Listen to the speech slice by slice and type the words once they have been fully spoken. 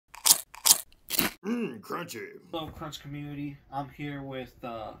Crunchy. Hello, Crunch community. I'm here with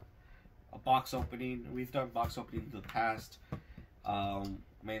a box opening. We've done box openings in the past,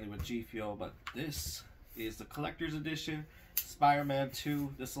 mainly with G Fuel, but this is the collector's edition, Spider-Man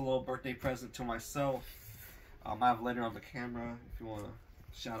 2. This is a little birthday present to myself. I have Leonard on the camera if you want to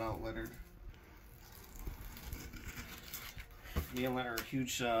shout out Leonard. Me and Leonard are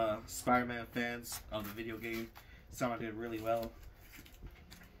huge Spider-Man fans of the video game. Someone did really well.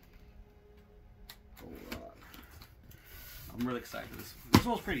 I'm really excited. This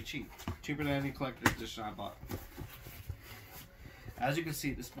one's pretty cheap. Cheaper than any collector's edition I bought. As you can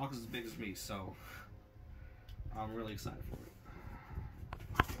see, this box is as big as me, so I'm really excited for it.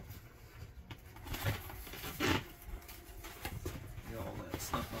 Get all that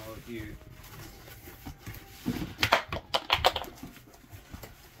stuff out here. A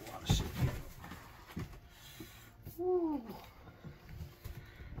lot of shit here. Woo.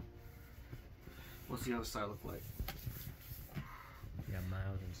 What's the other side look like? You got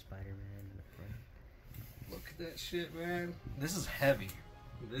Miles and Spider-Man in the front. Look at that shit, man. This is heavy.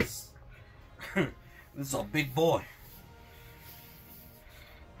 This this is a big boy.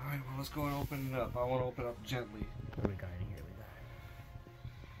 Alright, well, let's go and open it up. I want to open it up gently. What we got in here? We got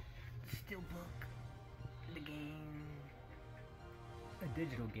a steelbook, the game, a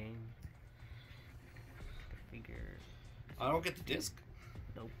digital game, the figure. I don't get the disc.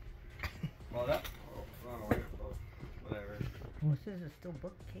 Nope. Well, that. Oh, wait. Oh, whatever. Well, it says a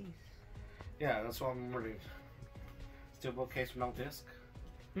steelbook case. Yeah, that's what I'm wondering. Steelbook case with no disc?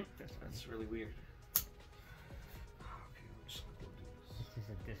 That's really weird. Okay, I'm just gonna go do this. This is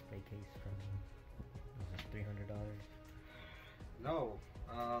a display case from, was it $300? No,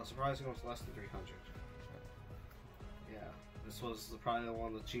 surprisingly, it was less than 300. Yeah, this was probably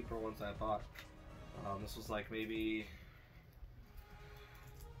one of the cheaper ones I bought. This was like maybe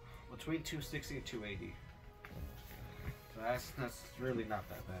between 260 and 280. So that's really not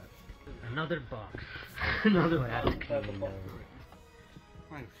that bad. Another box. Another one. That's clean though.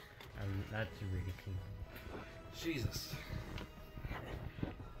 Fine. That's really clean. Jesus. I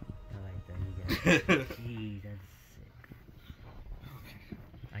like that. You guys. Gee, that's sick. Okay.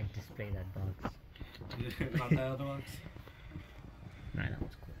 I display that box. Not that other box? Nah, that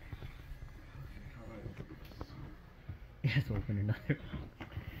one's cool. Okay, alright. You have to open another.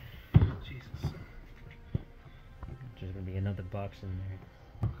 Jesus. There's gonna be another box in there.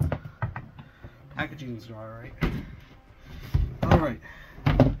 Packaging's alright. Alright.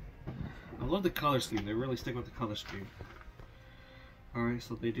 I love the color scheme. They really stick with the color scheme. Alright,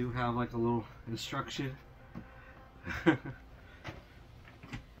 so they do have like a little instruction.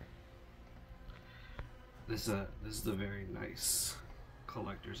 This is a very nice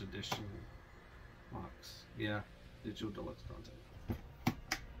collector's edition box. Yeah, digital deluxe content.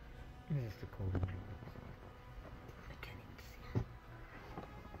 This is the cold one. I can't even see it.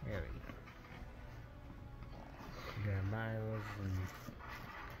 There we go. We got Miles and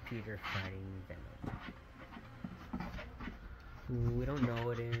Peter fighting Venom. We don't know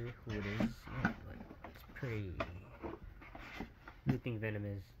who it is yet, but it's pretty. Who do you think Venom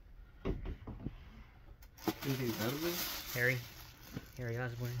is? Who do you think Venom is? Harry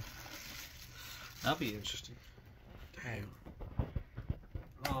Osborn. That'd be interesting. Damn.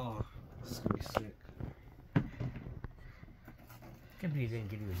 Oh, this is gonna be sick. Can't believe they didn't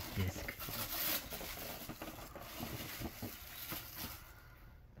give you a disc.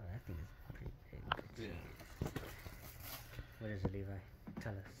 Oh, that thing is pretty big. Yeah. What is it, Levi?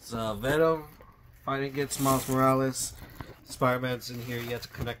 Tell us. It's Venom fighting against Miles Morales. Spider-Man's in here. You have to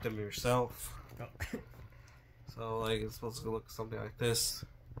connect them yourself. Oh. So, like, it's supposed to look something like this.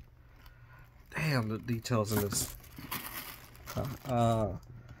 Damn, the details in this.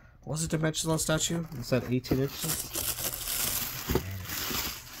 What's the dimensions on the statue? Is that 18 inches?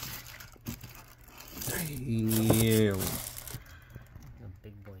 Damn. A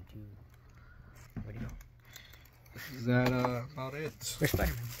big boy too. Where'd he go? Is that about it? Where's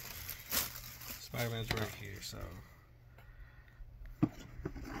Spider-Man? Spider-Man's right here, so.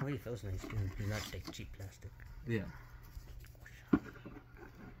 Oh, he feels nice too. He's not like cheap plastic. Yeah.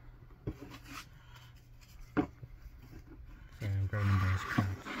 Yeah, I'm grabbing those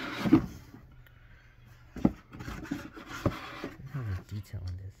cracks. Look how much detail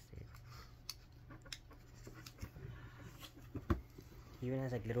on this, dude. He even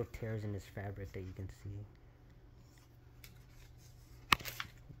has like little tears in his fabric that you can see.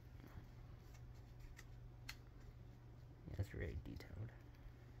 Yeah, that's very detailed.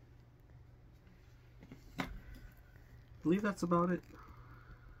 I believe that's about it.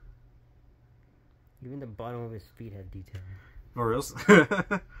 Even the bottom of his feet have detail. For reals?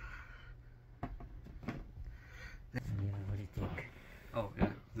 Oh yeah,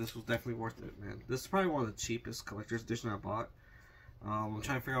 this was definitely worth it, man. This is probably one of the cheapest collector's edition I bought. I'm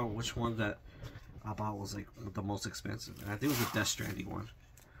trying to figure out which one that I bought was like the most expensive, and I think it was the Death Stranding one.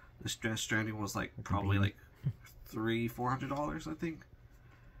 This Death Stranding was like probably like $300-400, I think.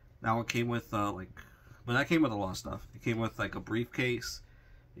 That one came with but that came with a lot of stuff. It came with like a briefcase.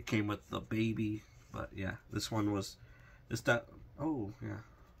 It came with the baby, but yeah, this one was oh yeah.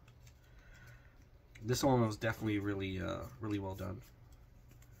 This one was definitely really well done.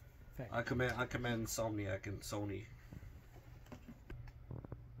 I commend Insomniac and Sony.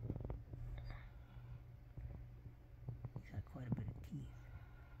 He's got quite a bit of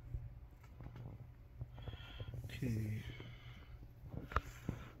teeth. Two.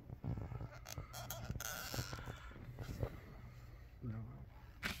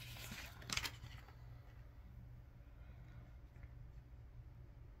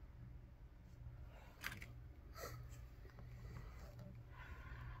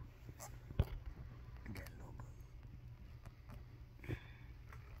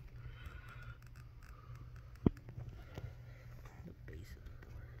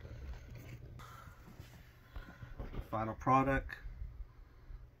 Final product.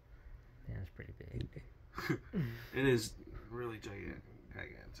 Yeah, it's pretty big. It is really gigantic.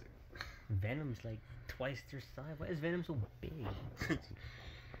 Venom's like twice their size. Why is Venom so big? Put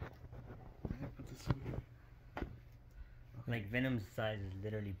this in here. Okay. Like Venom's size is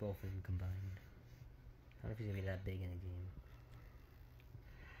literally both of them combined. I don't know if he's gonna be that big in a game.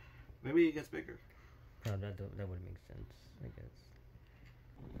 Maybe it gets bigger. No, that would make sense, I guess.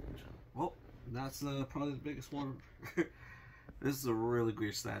 Well, that's probably the biggest one. This is a really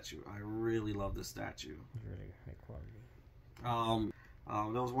great statue. I really love this statue. It's really high quality.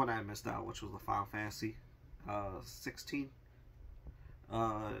 There was one I missed out, which was the Final Fantasy 16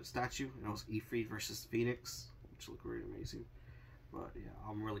 statue. It was Ifrit versus Phoenix, which looked really amazing. But yeah,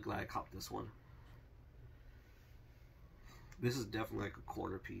 I'm really glad I caught this one. This is definitely like a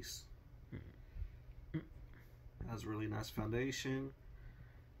quarter piece. It has a really nice foundation.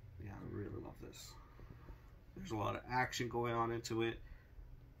 Yeah, I really love this. There's a lot of action going on into it.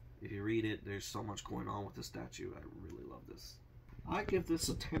 If you read it, there's so much going on with the statue. I really love this. I give this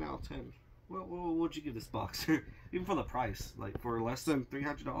a 10 out of 10. What would you give this box? Even for the price, like for less than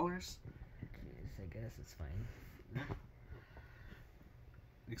 $300? I guess it's fine. Yeah.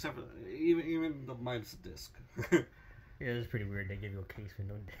 Except for even the minus the disc. Yeah, it's pretty weird. They give you a case with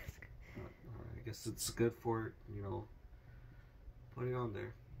no disc. I guess it's good for, you know, putting on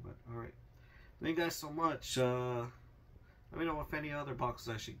there. But alright. Thank you guys so much. Let me know if any other boxes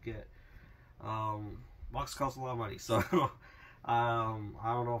I should get. Box costs a lot of money, so I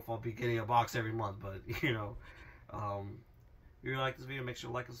don't know if I'll be getting a box every month, but you know, if you like this video, make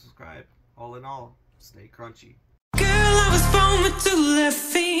sure to like and subscribe. All in all, stay crunchy. Girl, I was born with 2 left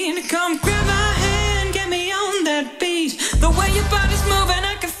feet. Come grab my hand, get me on that beat. The way your body's moving,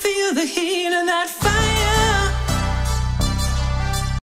 I can feel the heat of that fire.